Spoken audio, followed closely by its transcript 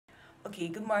Okay,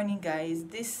 good morning guys.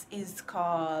 This is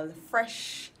called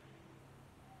Fresh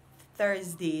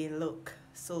Thursday look.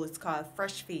 So it's called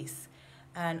Fresh Face.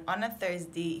 And on a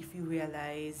Thursday, if you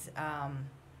realize,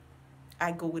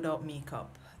 I go without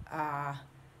makeup. Uh,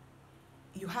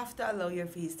 you have to allow your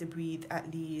face to breathe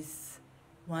at least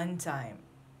one time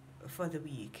for the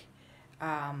week.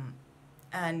 Um,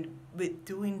 and with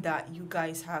doing that, you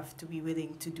guys have to be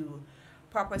willing to do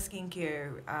proper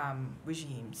skincare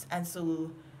regimes. And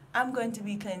so I'm going to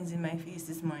be cleansing my face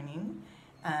this morning.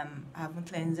 I haven't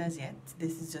cleansed as yet.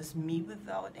 This is just me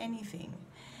without anything.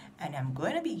 And I'm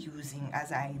going to be using,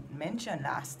 as I mentioned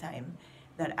last time,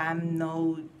 that I'm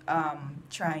now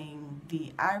trying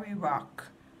the Irie Rock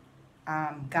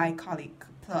Glycolic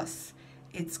Plus.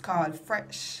 It's called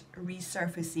Fresh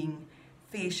Resurfacing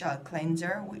Facial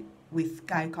Cleanser with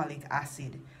glycolic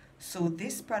acid. So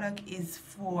this product is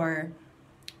for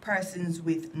persons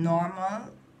with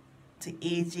normal to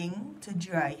aging to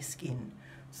dry skin.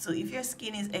 So if your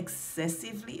skin is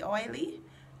excessively oily,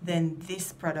 then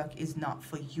this product is not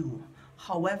for you.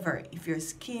 However, if your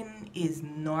skin is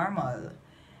normal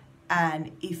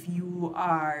and if you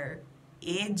are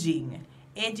aging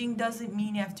doesn't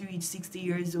mean you have to reach 60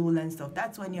 years old and stuff.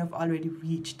 That's when you have already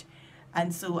reached.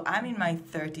 And so I'm in my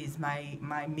 30s,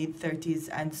 my mid 30s,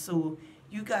 and so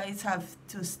you guys have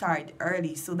to start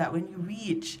early so that when you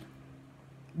reach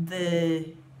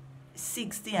the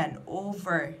 60 and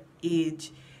over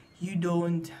age, you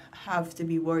don't have to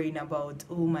be worrying about,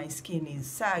 oh, my skin is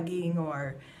sagging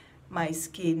or my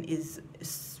skin is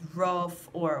rough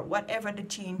or whatever the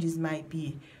changes might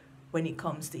be when it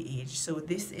comes to age. So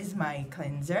this is my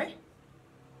cleanser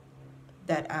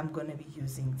that I'm going to be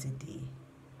using today.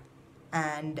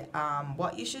 And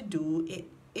what you should do,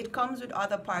 it comes with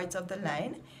other parts of the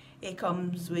line. It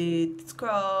comes with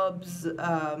scrubs,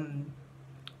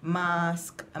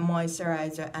 mask, a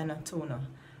moisturizer, and a toner.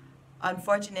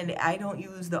 Unfortunately, I don't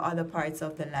use the other parts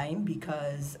of the line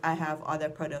because I have other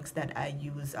products that I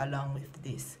use along with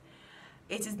this.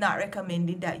 It is not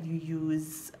recommended that you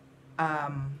use,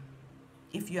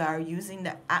 if you are using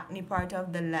the acne part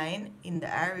of the line in the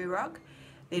Irie Rock,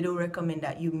 they don't recommend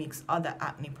that you mix other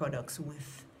acne products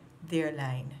with their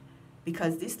line,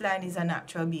 because this line is a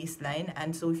natural based line,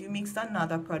 and so if you mix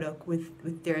another product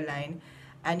with their line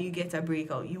and you get a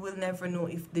breakout, you will never know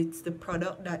if it's the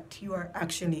product that you are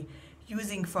actually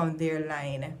using from their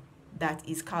line that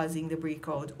is causing the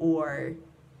breakout or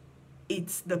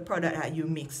it's the product that you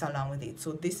mix along with it.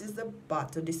 So this is the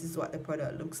bottle, this is what the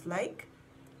product looks like.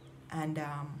 And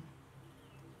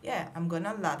yeah, I'm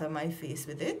gonna lather my face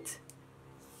with it.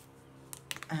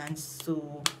 And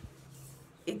so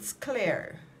it's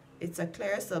clear, it's a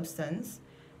clear substance,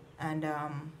 and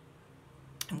I'm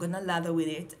gonna lather with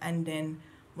it, and then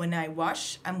when I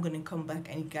wash, I'm gonna come back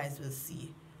and you guys will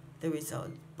see the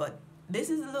result. But this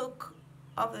is the look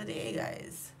of the day,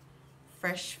 guys.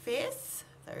 Fresh face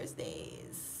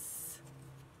Thursdays.